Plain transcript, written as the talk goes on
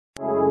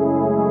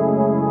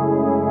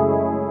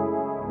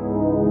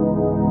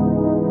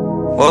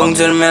Welcome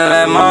to the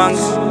Midland Monks.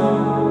 The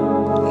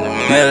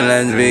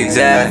Midlands, to be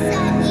exact.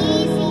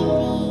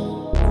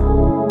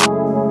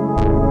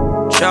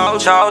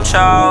 Chosen.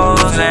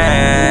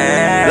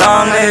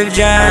 Long live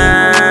Jane.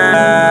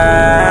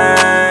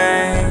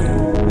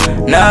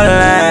 Another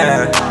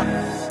land.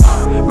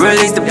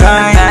 Release the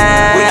pain.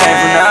 We came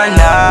from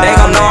nothing. They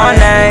gon' know our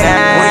name.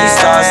 When you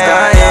start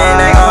stunting,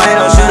 they gon'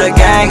 hate on shoot a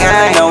gang. Cause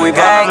they know we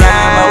bang.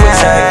 But we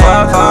say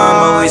fuck home.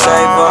 But we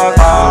say fuck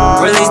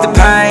home. Release the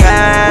pain.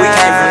 We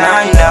came from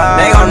nothing.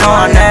 They gon' know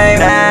our name.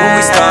 When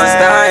we start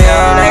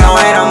stunting, they gon'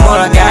 hate on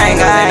Mula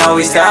gang. Cause they know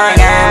we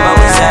stunting. But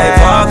we say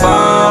fuck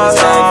home.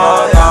 Say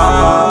fuck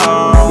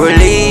home.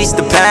 Release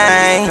the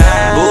pain.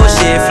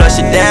 Bullshit, flush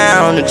it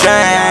down the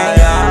drain.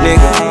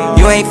 Nigga,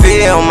 you ain't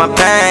feel my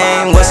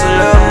pain. What's a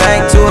little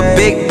bank to a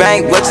big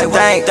bank? What you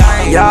think?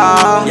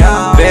 Y'all,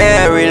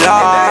 very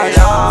large.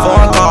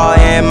 Foreign car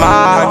in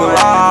my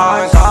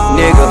garage.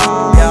 Nigga,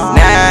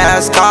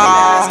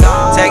 NASCAR.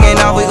 Taking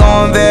off, we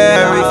going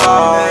very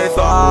far.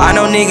 I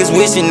know niggas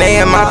wishing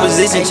they in my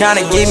position,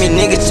 tryna get me,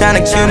 niggas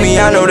tryna kill me,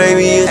 I know they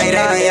be itching.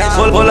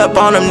 Pull up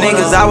on them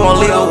niggas, I won't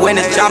leave a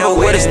witness. Chopper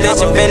with a stitch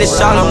and finish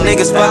all them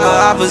niggas, fuck a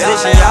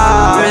opposition.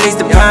 Release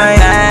the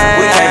pain,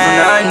 we came from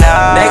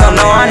nothing. They gon'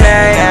 know our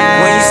name.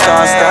 When you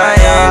start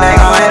stunting, they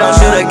gon' hate on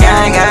shoot a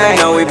gang. Cause they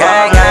know we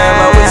bang,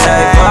 but we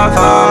say fuck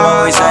home,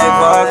 but we say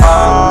fuck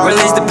home.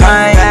 Release the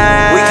pain,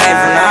 we came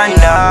from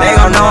nothing. They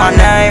gon' know our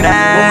name.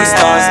 When we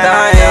start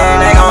stunting,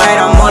 they gon'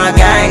 hate on Mula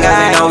gang. Cause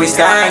they know we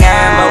stunting,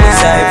 but we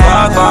say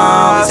fuck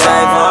home, we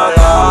say fuck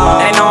home.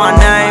 They know our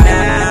name,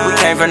 we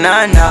came from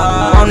nothing.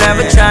 Won't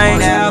never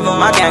change,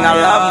 my gang I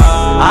love them.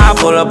 I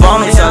pull up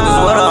on them suckers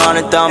with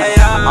 100 thumbs.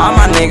 All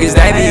my niggas,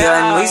 they be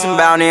hunting, we some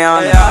bounty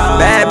on them.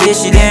 Bad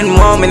bitch, she didn't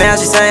want me, now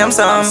she say I'm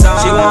something.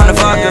 She wanna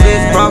fuck the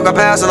bitch, broke, I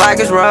pass her like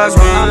it's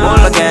rugby.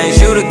 Pull a gang,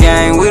 shoot a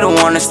gang, we don't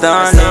wanna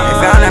stun. They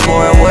found that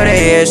boy with a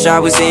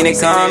headshot, we seen it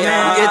coming.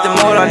 We get the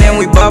Mula,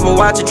 then we bubble,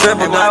 watch a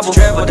triple double.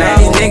 Now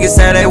these niggas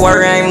say they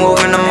work, ain't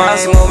moving the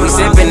muscle. We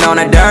sippin' on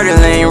that dirty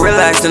lean,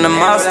 relaxing the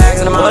muscle.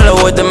 Pull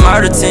up with the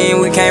murder team,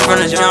 we came from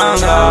the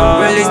jungle.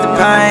 Release the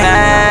pain,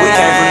 we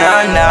came from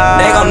nothing.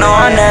 They gon' know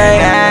our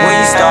name. When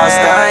you start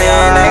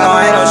stunting, they gon'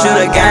 hate on shoot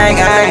a gang.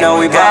 Cause they know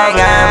we bang,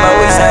 but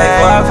we say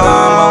fuck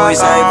home, but we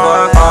say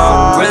fuck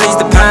home. Release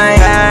the pain,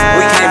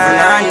 we came from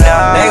nothing.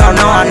 They gon'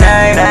 know our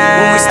name.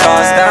 When we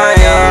start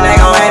stunting, they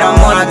gon' hate on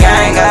Mula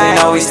gang. Cause they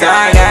know we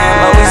stunting,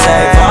 but we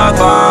say fuck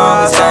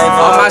home, we say fuck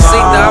home. On my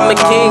seat, I'm a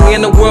king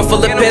in a world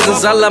full of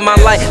peasants. I love my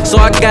life, so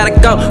I gotta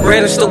go.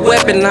 Brandish the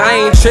weapon,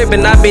 I ain't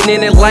tripping. I been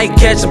in it like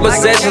catching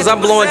possessions.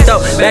 I'm blowing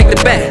dope back to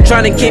back,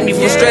 trying to keep me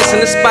from stressing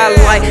the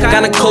spotlight.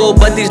 Kinda cold,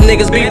 but these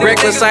niggas be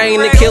reckless. I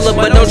ain't a killer,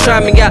 but don't try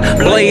me out.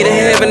 Blade to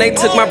heaven, they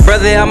took my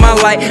brother out my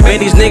life. Man,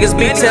 these niggas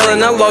be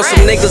telling I lost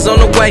some niggas on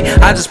the way.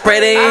 I just pray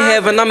they in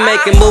heaven. I'm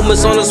making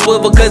movements on the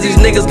swivel, cause these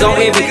niggas gon'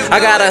 envy. I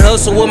gotta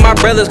hustle with my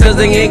brothers, cause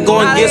they ain't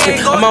going against me.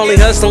 I'm only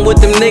hustling with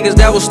them niggas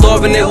that was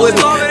starving it with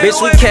me.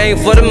 Bitch, we came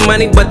for the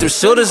money, but them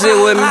shooters here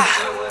with me.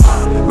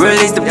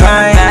 Release the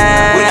pain,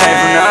 we came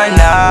from nothing.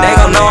 They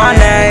gon' know our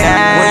name.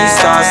 When you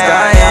start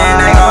stunting,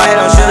 they gon' hate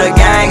on shoot a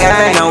gang. Cause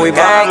they know we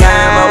bang,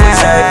 but we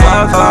say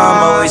fuck home,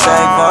 but we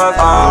say fuck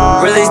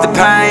home. Release the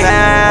pain,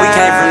 we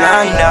came from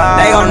nothing.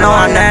 They gon' know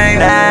our name.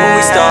 When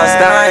we start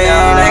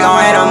stunting, they gon'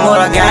 hate on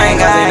Mula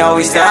gang. Cause they know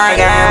we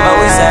stunting, but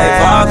we say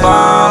fuck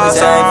home.